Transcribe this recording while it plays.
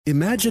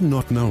Imagine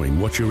not knowing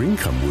what your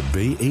income would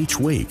be each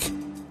week.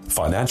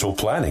 Financial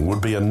planning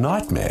would be a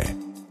nightmare.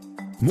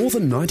 More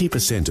than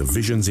 90% of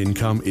Vision's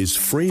income is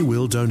free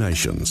will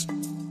donations.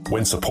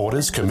 When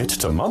supporters commit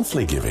to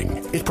monthly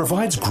giving, it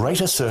provides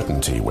greater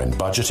certainty when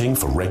budgeting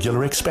for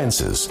regular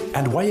expenses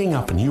and weighing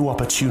up new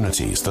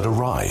opportunities that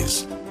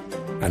arise.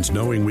 And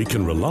knowing we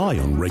can rely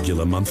on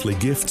regular monthly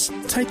gifts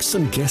takes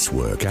some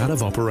guesswork out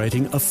of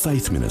operating a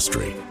faith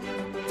ministry.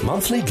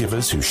 Monthly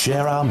givers who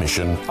share our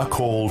mission are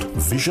called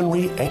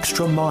Visionary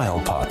Extra Mile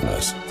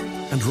Partners.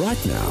 And right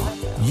now,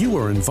 you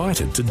are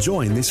invited to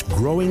join this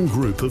growing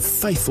group of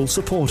faithful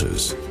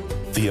supporters.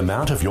 The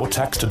amount of your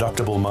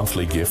tax-deductible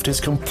monthly gift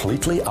is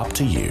completely up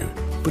to you.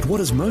 But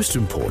what is most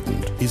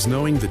important is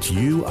knowing that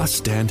you are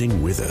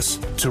standing with us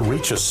to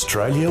reach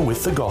Australia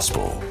with the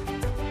gospel.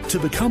 To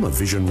become a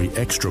Visionary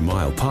Extra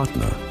Mile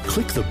partner,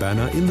 click the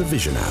banner in the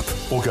Vision app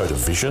or go to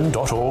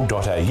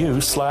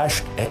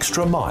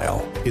vision.org.au/extra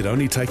mile. It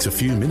only takes a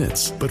few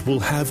minutes, but will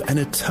have an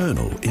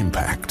eternal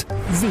impact.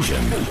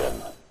 Vision.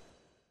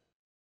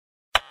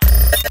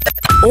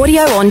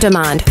 Audio on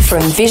demand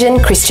from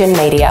Vision Christian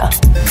Media.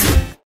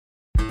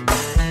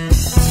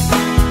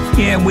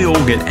 Yeah, we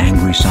all get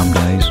angry some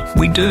days.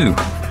 We do.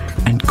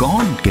 And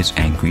God gets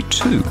angry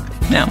too.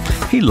 Now,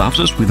 He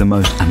loves us with the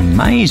most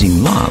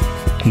amazing love.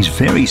 He's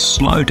very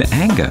slow to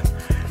anger,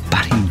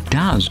 but He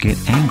does get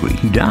angry.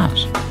 He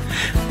does.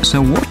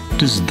 So what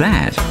does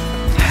that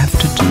have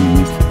to do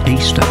with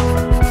Easter?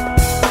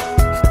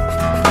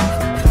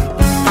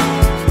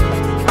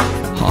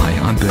 Hi,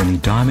 I'm Bernie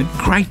Diamond.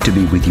 Great to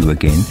be with you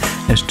again,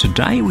 as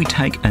today we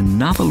take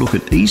another look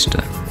at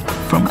Easter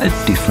from a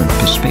different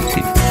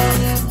perspective.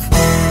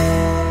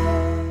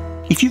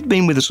 If you've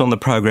been with us on the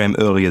program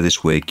earlier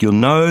this week, you'll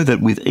know that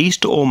with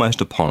Easter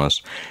almost upon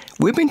us,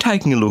 we've been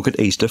taking a look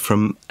at Easter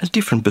from a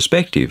different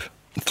perspective,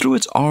 through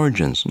its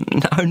origins.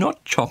 No,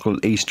 not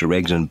chocolate Easter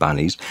eggs and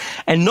bunnies,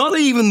 and not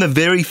even the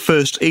very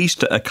first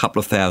Easter a couple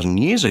of thousand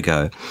years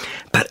ago,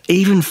 but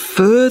even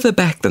further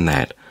back than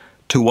that,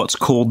 to what's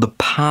called the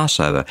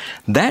Passover,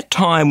 that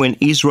time when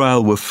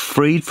Israel were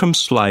freed from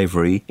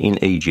slavery in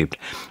Egypt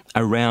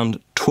around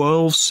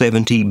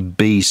 1270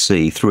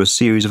 BC through a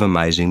series of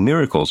amazing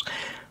miracles.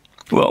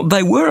 Well,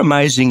 they were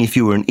amazing if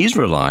you were an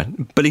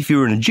Israelite, but if you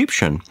were an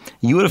Egyptian,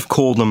 you would have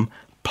called them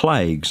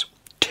plagues,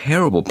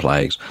 terrible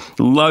plagues,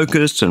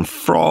 locusts and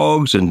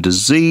frogs and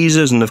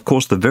diseases, and of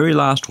course the very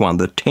last one,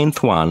 the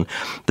 10th one,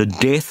 the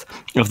death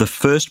of the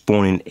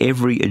firstborn in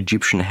every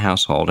Egyptian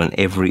household and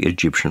every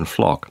Egyptian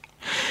flock.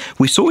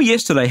 We saw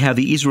yesterday how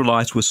the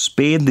Israelites were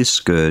spared this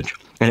scourge,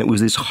 and it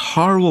was this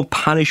horrible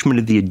punishment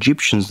of the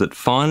Egyptians that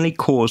finally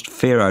caused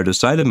Pharaoh to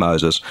say to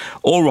Moses,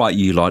 "All right,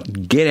 you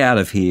lot, get out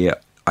of here.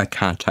 I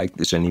can't take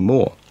this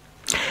anymore."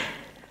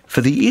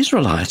 For the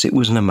Israelites, it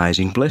was an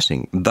amazing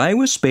blessing. They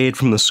were spared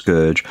from the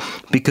scourge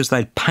because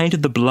they'd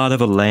painted the blood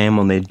of a lamb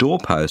on their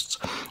doorposts,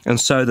 and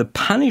so the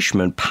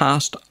punishment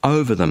passed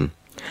over them.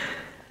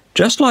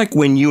 Just like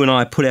when you and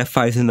I put our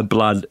faith in the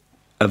blood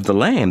of the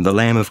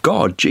Lamb of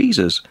God,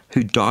 Jesus,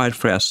 who died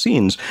for our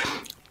sins,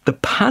 the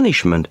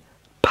punishment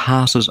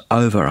passes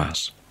over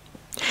us.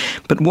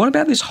 But what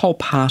about this whole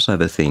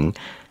Passover thing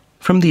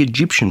from the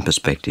Egyptian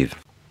perspective?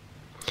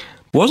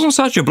 Wasn't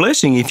such a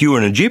blessing if you were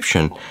an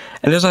Egyptian.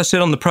 And as I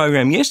said on the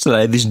program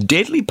yesterday, this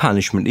deadly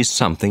punishment is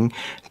something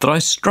that I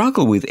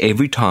struggle with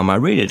every time I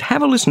read it.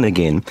 Have a listen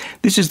again.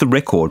 This is the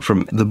record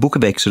from the book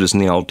of Exodus in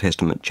the Old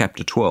Testament,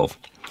 chapter 12.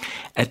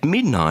 At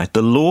midnight,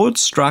 the Lord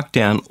struck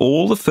down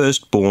all the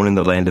firstborn in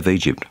the land of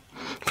Egypt,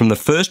 from the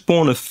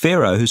firstborn of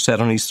Pharaoh who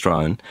sat on his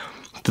throne,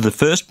 to the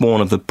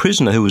firstborn of the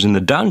prisoner who was in the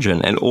dungeon,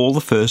 and all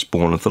the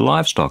firstborn of the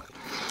livestock.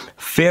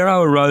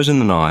 Pharaoh arose in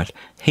the night,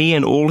 he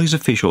and all his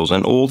officials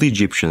and all the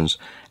Egyptians,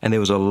 and there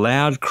was a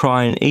loud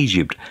cry in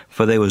Egypt,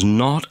 for there was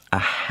not a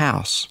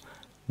house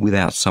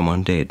without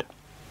someone dead.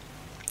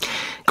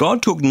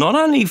 God took not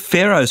only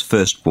Pharaoh's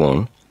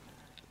firstborn,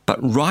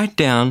 but right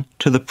down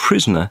to the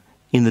prisoner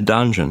in the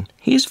dungeon,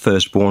 his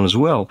firstborn as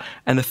well,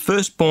 and the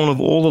firstborn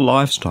of all the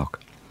livestock.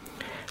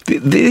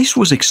 This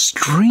was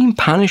extreme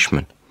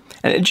punishment,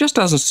 and it just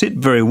doesn't sit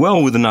very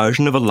well with the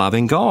notion of a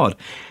loving God.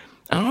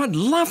 And I'd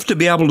love to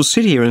be able to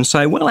sit here and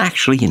say, well,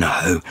 actually,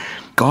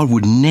 God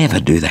would never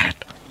do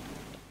that.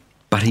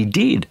 But He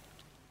did,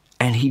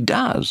 and He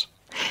does.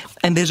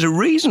 And there's a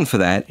reason for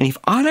that, and if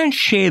I don't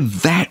share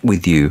that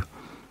with you,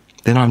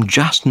 then I'm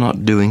just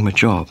not doing my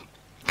job.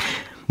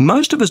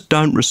 Most of us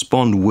don't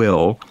respond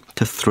well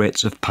to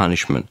threats of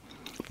punishment.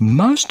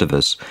 Most of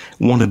us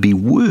want to be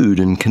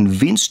wooed and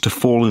convinced to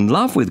fall in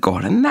love with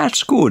God, and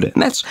that's good,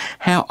 and that's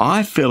how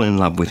I fell in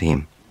love with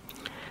Him.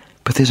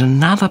 But there's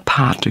another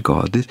part to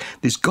God,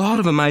 this God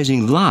of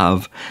amazing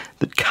love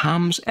that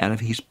comes out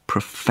of His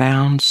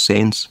profound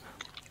sense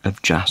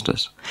of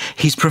justice,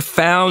 His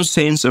profound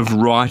sense of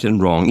right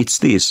and wrong. It's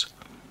this: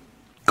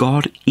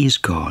 God is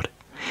God.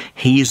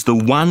 He is the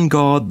one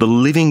God, the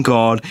living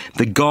God,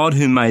 the God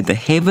who made the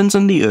heavens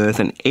and the earth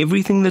and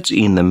everything that's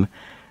in them.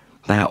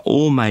 They are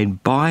all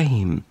made by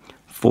Him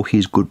for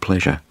His good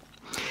pleasure.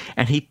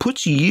 And He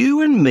puts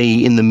you and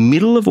me in the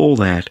middle of all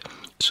that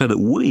so that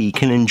we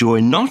can enjoy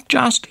not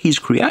just his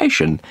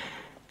creation,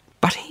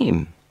 but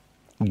him,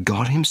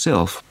 God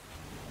himself.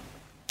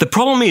 The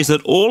problem is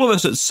that all of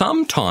us at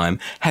some time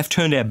have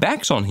turned our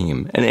backs on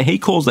him, and he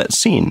calls that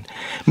sin,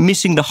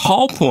 missing the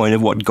whole point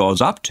of what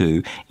God's up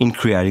to in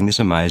creating this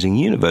amazing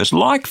universe.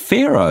 Like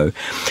Pharaoh,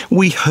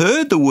 we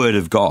heard the word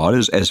of God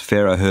as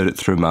Pharaoh heard it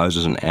through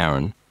Moses and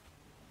Aaron,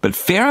 but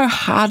Pharaoh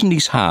hardened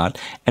his heart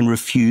and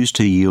refused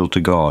to yield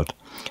to God.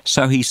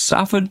 So he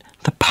suffered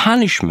the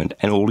punishment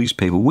and all his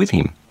people with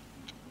him.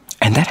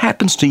 And that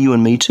happens to you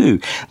and me too.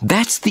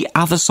 That's the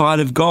other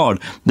side of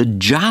God, the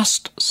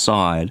just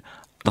side,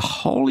 the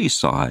holy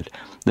side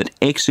that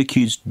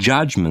executes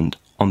judgment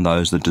on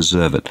those that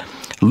deserve it.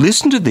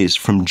 Listen to this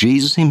from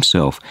Jesus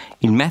himself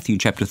in Matthew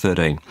chapter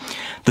 13.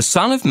 The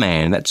Son of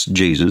Man, that's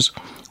Jesus,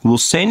 will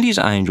send his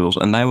angels,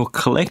 and they will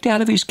collect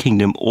out of his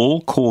kingdom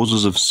all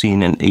causes of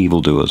sin and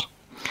evildoers.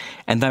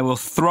 And they will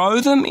throw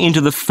them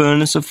into the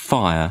furnace of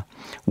fire,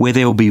 where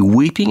there will be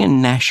weeping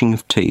and gnashing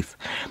of teeth.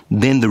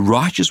 Then the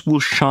righteous will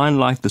shine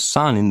like the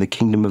sun in the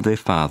kingdom of their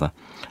Father.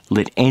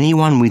 Let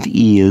anyone with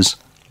ears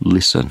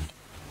listen.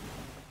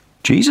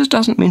 Jesus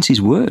doesn't mince his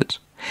words.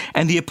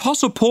 And the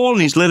Apostle Paul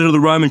in his letter to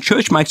the Roman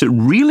church makes it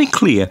really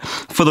clear,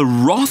 for the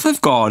wrath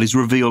of God is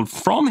revealed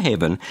from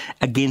heaven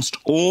against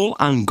all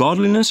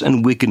ungodliness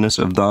and wickedness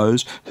of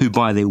those who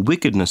by their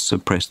wickedness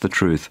suppress the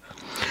truth.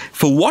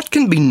 For what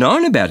can be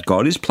known about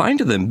God is plain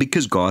to them,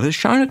 because God has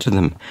shown it to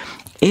them.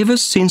 Ever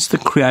since the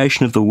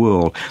creation of the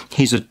world,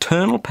 his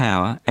eternal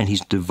power and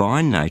his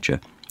divine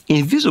nature,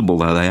 invisible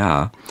though they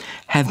are,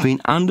 have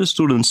been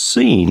understood and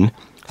seen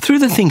through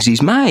the things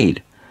he's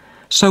made.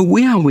 So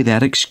we are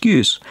without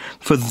excuse.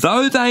 For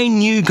though they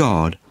knew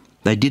God,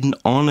 they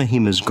didn't honour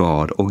him as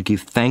God or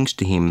give thanks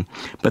to him,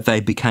 but they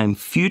became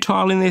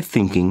futile in their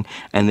thinking,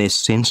 and their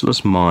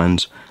senseless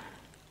minds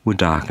were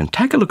darkened.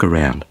 Take a look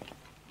around.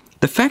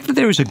 The fact that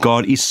there is a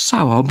God is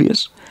so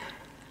obvious.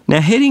 Now,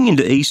 heading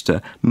into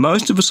Easter,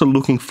 most of us are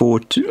looking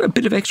forward to a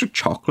bit of extra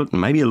chocolate and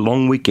maybe a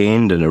long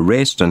weekend and a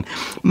rest and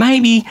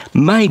maybe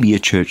a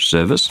church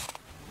service.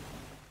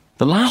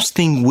 The last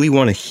thing we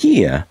want to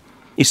hear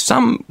is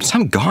some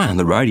guy on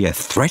the radio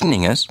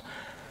threatening us.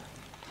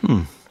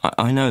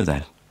 I know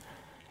that.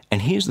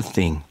 And here's the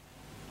thing.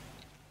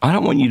 I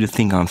don't want you to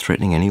think I'm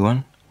threatening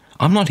anyone.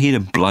 I'm not here to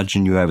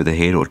bludgeon you over the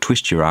head or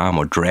twist your arm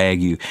or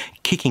drag you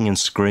kicking and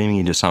screaming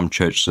into some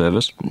church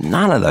service.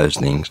 None of those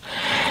things.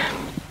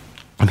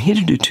 I'm here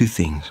to do two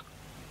things.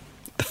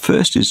 The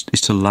first is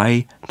to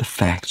lay the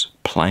facts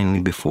plainly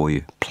before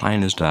you,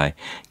 plain as day.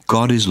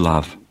 God is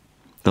love.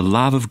 The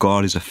love of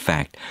God is a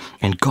fact,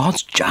 and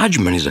God's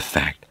judgment is a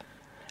fact.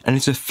 And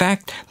it's a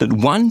fact that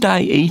one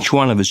day each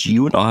one of us,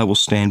 you and I, will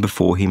stand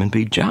before him and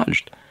be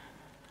judged.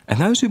 And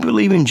those who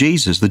believe in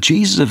Jesus, the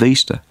Jesus of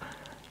Easter,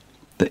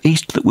 the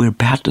Easter that we're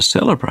about to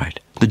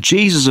celebrate, the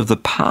Jesus of the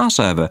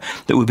Passover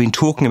that we've been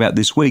talking about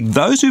this week,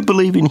 those who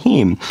believe in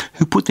him,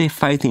 who put their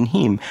faith in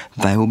him,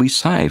 they will be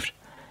saved.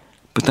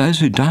 But those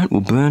who don't will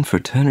burn for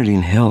eternity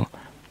in hell.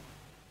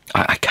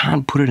 I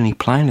can't put it any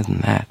plainer than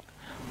that.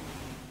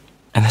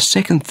 And the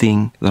second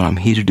thing that I'm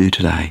here to do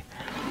today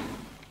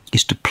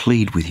is to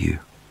plead with you.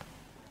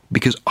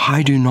 Because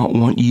I do not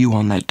want you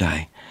on that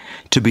day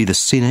to be the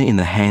sinner in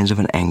the hands of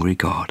an angry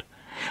God.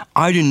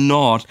 I do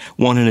not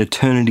want an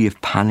eternity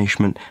of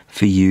punishment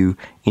for you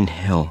in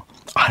hell.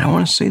 I don't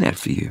want to see that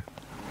for you.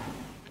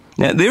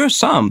 Now, there are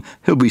some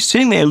who'll be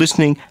sitting there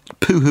listening,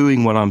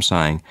 poo-hooing what I'm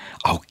saying.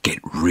 Oh, get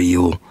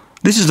real.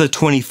 This is the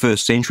 21st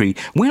century.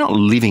 We're not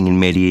living in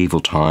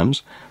medieval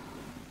times.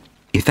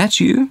 If that's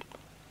you,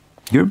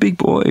 you're a big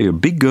boy, you're a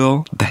big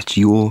girl, that's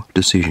your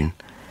decision.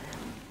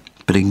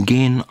 But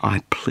again,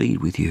 I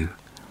plead with you.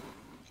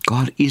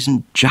 God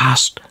isn't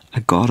just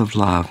a God of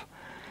love.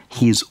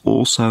 He is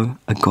also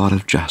a God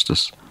of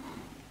justice.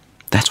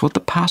 That's what the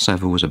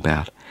Passover was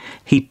about.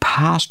 He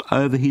passed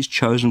over his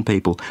chosen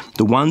people,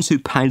 the ones who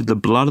painted the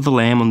blood of the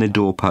Lamb on their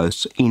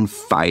doorposts in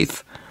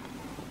faith.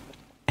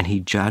 And he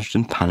judged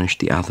and punished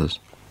the others.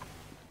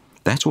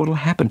 That's what will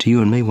happen to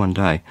you and me one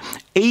day.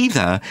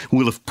 Either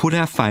we'll have put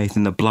our faith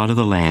in the blood of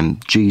the Lamb,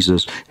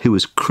 Jesus, who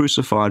was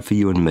crucified for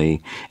you and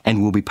me,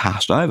 and will be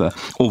passed over,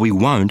 or we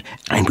won't,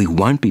 and we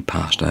won't be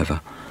passed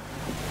over.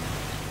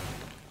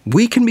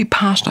 We can be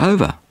passed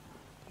over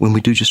when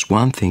we do just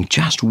one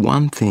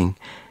thing,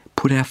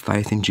 put our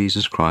faith in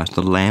Jesus Christ,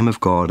 the Lamb of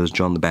God, as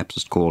John the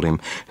Baptist called him,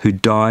 who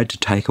died to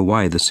take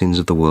away the sins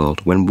of the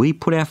world. When we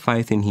put our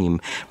faith in him,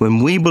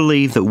 when we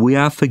believe that we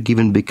are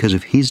forgiven because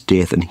of his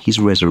death and his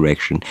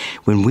resurrection,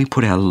 when we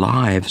put our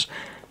lives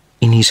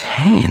in his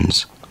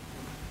hands,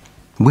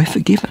 we're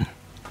forgiven.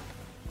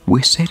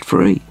 We're set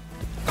free.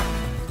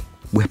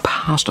 We're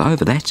passed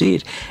over. That's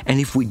it.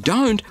 And if we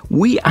don't,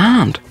 we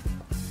aren't.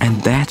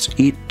 And that's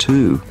it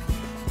too.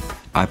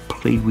 I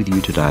plead with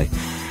you today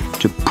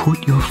to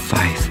put your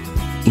faith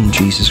in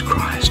Jesus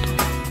Christ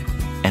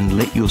and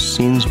let your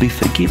sins be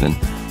forgiven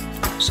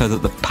so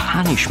that the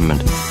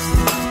punishment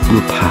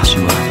will pass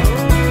you over.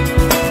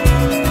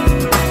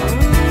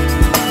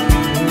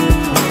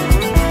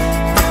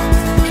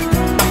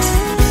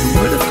 The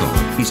Word of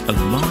God is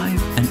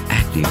alive and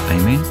active perspective,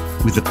 amen,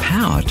 with the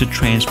power to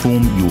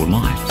transform your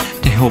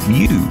life, to help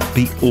you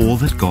be all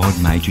that God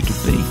made you to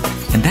be.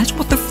 And that's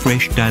what the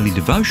Fresh Daily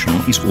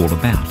Devotional is all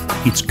about.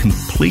 It's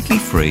completely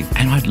free,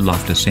 and I'd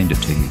love to send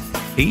it to you.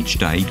 Each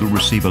day you'll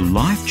receive a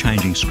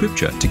life-changing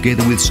scripture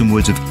together with some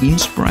words of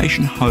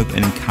inspiration, hope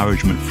and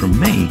encouragement from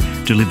me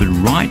delivered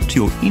right to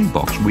your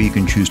inbox, where you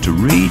can choose to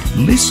read,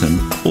 listen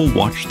or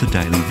watch the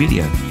daily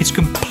video. It's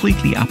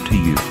completely up to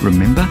you.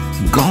 Remember,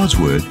 God's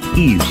Word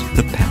is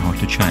the power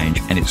to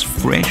change, and it's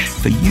fresh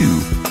for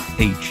you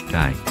each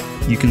day.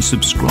 You can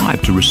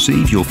subscribe to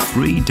receive your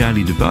free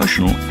daily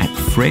devotional at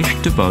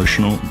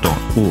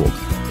freshdevotional.org,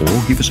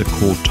 or give us a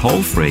call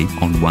toll-free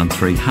on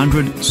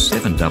 1300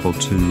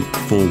 722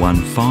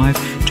 415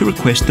 to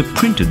request the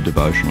printed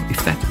devotional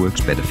if that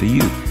works better for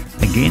you.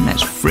 Again,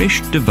 that's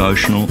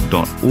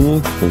freshdevotional.org or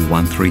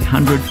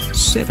 1300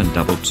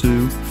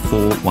 722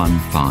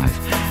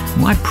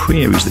 415. My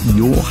prayer is that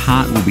your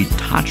heart will be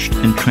touched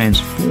and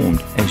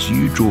transformed as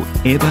you draw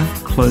ever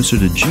closer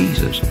to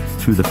Jesus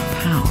through the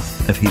power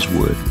of His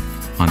Word.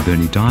 I'm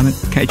Bernie Diamond.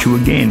 Catch you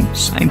again,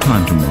 same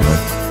time tomorrow,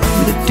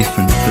 with a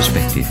different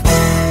perspective.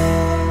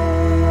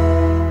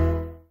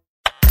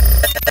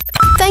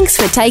 Thanks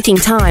for taking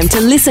time to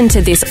listen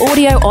to this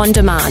audio on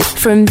demand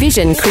from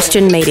Vision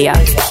Christian Media.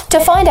 To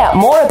find out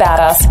more about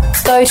us,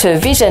 go to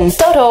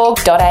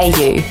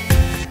vision.org.au.